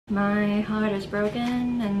My heart is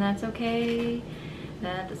broken, and that's okay.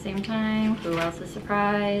 At the same time, who else is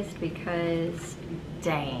surprised? Because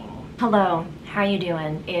dang. Hello, how you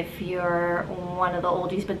doing? If you're one of the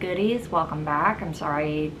oldies but goodies, welcome back. I'm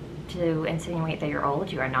sorry to insinuate that you're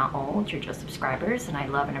old. You are not old, you're just subscribers, and I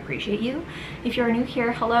love and appreciate you. If you're new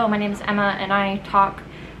here, hello, my name is Emma, and I talk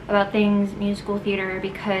about things musical theater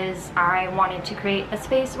because I wanted to create a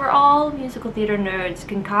space where all musical theater nerds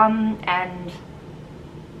can come and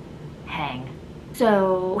hang.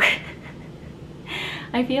 So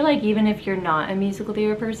I feel like even if you're not a musical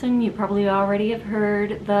theater person, you probably already have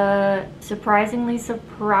heard the surprisingly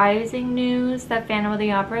surprising news that Phantom of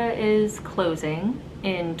the Opera is closing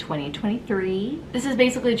in 2023. This is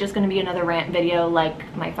basically just going to be another rant video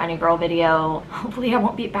like my Funny Girl video. Hopefully I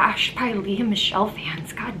won't be bashed by Lea Michele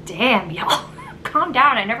fans. God damn, y'all. Calm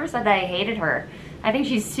down. I never said that I hated her. I think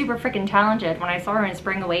she's super freaking talented. When I saw her in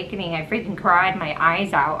Spring Awakening, I freaking cried my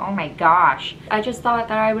eyes out. Oh my gosh. I just thought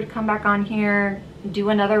that I would come back on here, do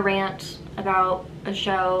another rant about a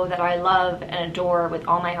show that I love and adore with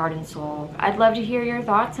all my heart and soul. I'd love to hear your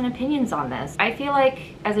thoughts and opinions on this. I feel like,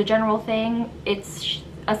 as a general thing, it's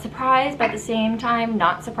a surprise, but at the same time,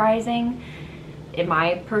 not surprising. In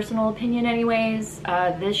my personal opinion anyways,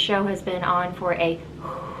 this show has been on for a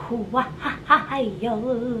while.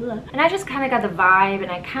 And I just kind of got the vibe,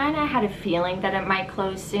 and I kind of had a feeling that it might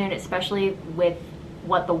close soon, especially with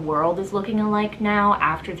what the world is looking like now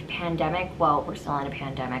after the pandemic. Well, we're still in a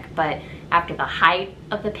pandemic, but after the height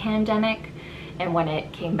of the pandemic and when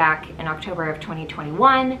it came back in October of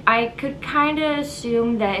 2021, I could kind of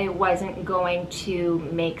assume that it wasn't going to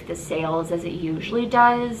make the sales as it usually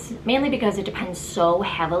does, mainly because it depends so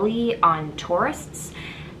heavily on tourists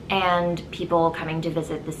and people coming to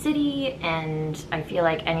visit the city. And I feel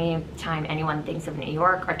like anytime anyone thinks of New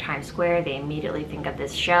York or Times Square, they immediately think of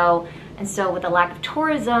this show. And so with the lack of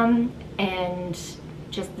tourism and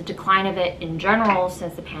just the decline of it in general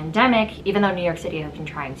since the pandemic, even though New York City has been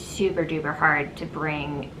trying super duper hard to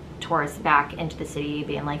bring tourists back into the city,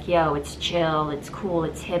 being like, yo, it's chill, it's cool,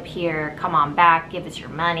 it's hip here, come on back, give us your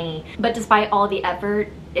money. But despite all the effort,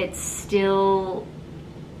 it's still,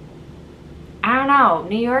 I don't know,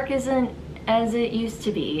 New York isn't as it used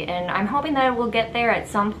to be, and I'm hoping that it will get there at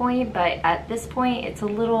some point, but at this point it's a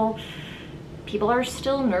little, people are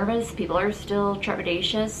still nervous, people are still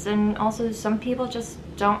trepidatious, and also some people just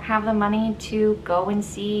don't have the money to go and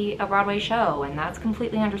see a Broadway show, and that's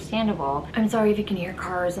completely understandable. I'm sorry if you can hear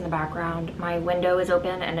cars in the background. My window is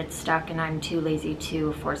open and it's stuck, and I'm too lazy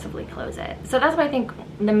to forcibly close it. So that's what I think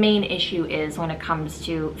the main issue is when it comes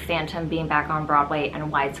to Phantom being back on Broadway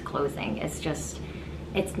and why it's closing. It's just,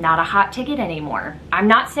 it's not a hot ticket anymore. I'm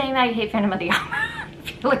not saying that I hate Phantom of the Opera. I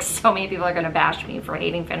feel like so many people are gonna bash me for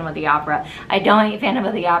hating Phantom of the Opera. I don't hate Phantom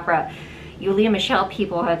of the Opera. You Lea Michele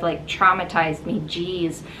people have like traumatized me,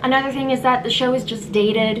 jeez. Another thing is that the show is just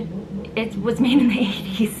dated. It was made in the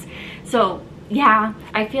 80s. So yeah,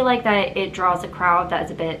 I feel like that it draws a crowd that is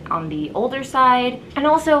a bit on the older side. And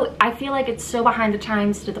also, I feel like it's so behind the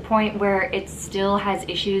times to the point where it still has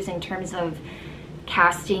issues in terms of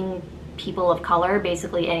casting people of color,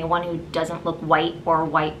 basically anyone who doesn't look white or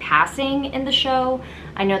white passing in the show.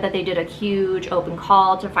 I know that they did a huge open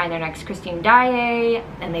call to find their next Christine Daae,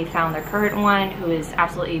 and they found their current one, who is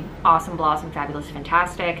absolutely awesome, blossom, fabulous,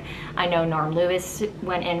 fantastic. I know Norm Lewis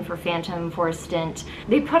went in for Phantom for a stint.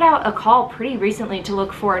 They put out a call pretty recently to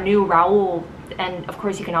look for a new Raoul, and of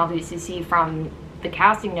course you can obviously see from the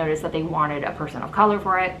casting notice that they wanted a person of color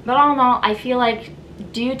for it. But all in all, I feel like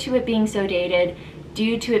due to it being so dated,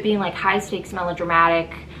 due to it being like high stakes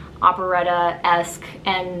melodramatic, operetta-esque,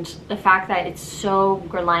 and the fact that it's so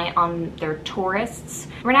reliant on their tourists.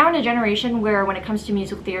 We're now in a generation where when it comes to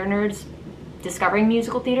musical theater nerds discovering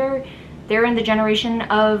musical theater, they're in the generation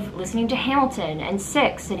of listening to Hamilton and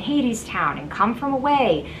Six and Hadestown and Come From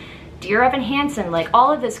Away, Dear Evan Hansen, like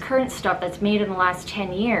all of this current stuff that's made in the last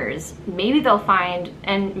 10 years. Maybe they'll find,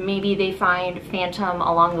 and maybe they find Phantom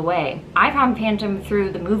along the way. I found Phantom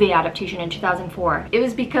through the movie adaptation in 2004. It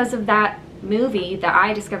was because of that movie that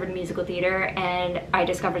I discovered musical theater, and I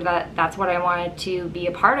discovered that that's what I wanted to be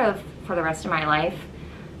a part of for the rest of my life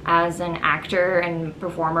as an actor and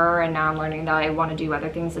performer, and now I'm learning that I want to do other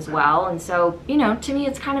things as well. And so, you know, to me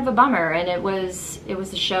it's kind of a bummer, and it was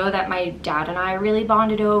a show that my dad and I really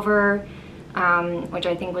bonded over, which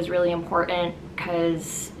I think was really important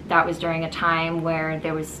because that was during a time where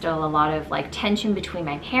there was still a lot of like tension between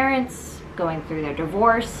my parents going through their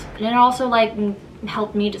divorce, and it also like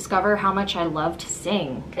helped me discover how much I love to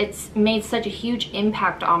sing. It's made such a huge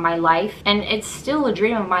impact on my life, and it's still a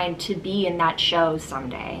dream of mine to be in that show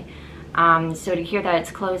someday. So to hear that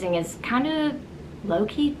it's closing is kind of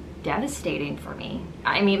low-key devastating for me.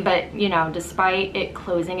 I mean, but you know, despite it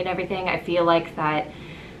closing and everything, I feel like that,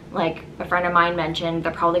 like a friend of mine mentioned,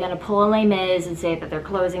 they're probably gonna pull a Les Mis and say that they're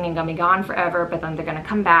closing and gonna be gone forever, but then they're gonna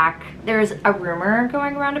come back. There's a rumor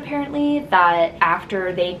going around apparently that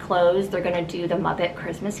after they close, they're gonna do the Muppet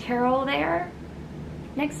Christmas Carol there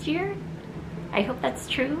next year. I hope that's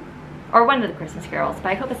true. Or one of the Christmas carols, but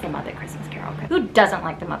I hope it's the Muppet Christmas Carol. Who doesn't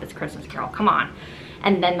like the Muppets Christmas Carol? Come on.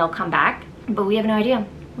 And then they'll come back, but we have no idea.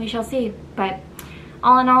 We shall see. But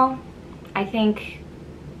all in all, I think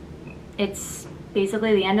it's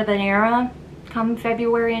basically the end of an era come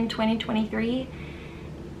February in 2023.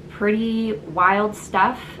 Pretty wild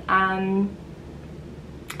stuff. And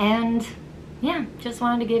yeah, just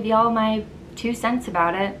wanted to give y'all my 2 cents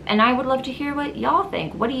about it. And I would love to hear what y'all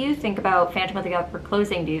think. What do you think about Phantom of the Opera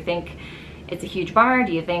closing? Do you think it's a huge bummer?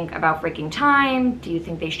 Do you think about freaking time? Do you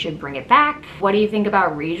think they should bring it back? What do you think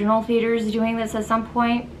about regional theaters doing this at some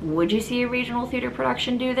point? Would you see a regional theater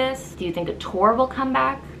production do this? Do you think a tour will come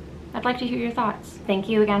back? I'd like to hear your thoughts. Thank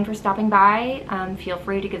you again for stopping by. Feel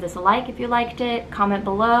free to give this a like if you liked it. Comment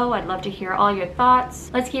below. I'd love to hear all your thoughts.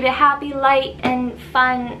 Let's keep it happy, light, and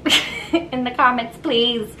fun in the comments,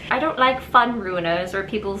 please. I don't like fun ruiners or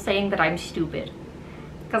people saying that I'm stupid,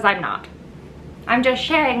 because I'm not. I'm just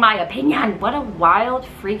sharing my opinion. What a wild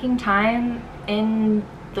freaking time in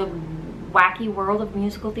the wacky world of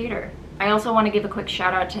musical theater. I also want to give a quick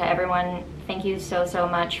shout out to everyone. Thank you so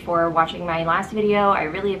much for watching my last video. I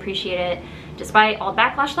really appreciate it. Despite all the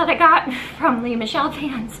backlash that I got from the Michelle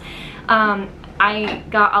fans, I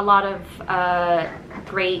got a lot of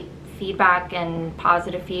great feedback and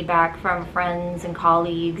positive feedback from friends and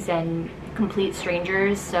colleagues and complete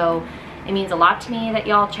strangers. So it means a lot to me that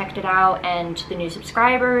y'all checked it out, and to the new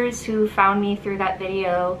subscribers who found me through that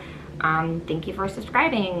video. Thank you for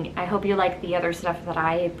subscribing. I hope you like the other stuff that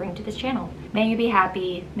I bring to this channel. May you be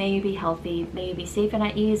happy, may you be healthy, may you be safe and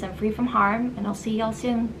at ease and free from harm, and I'll see y'all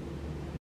soon.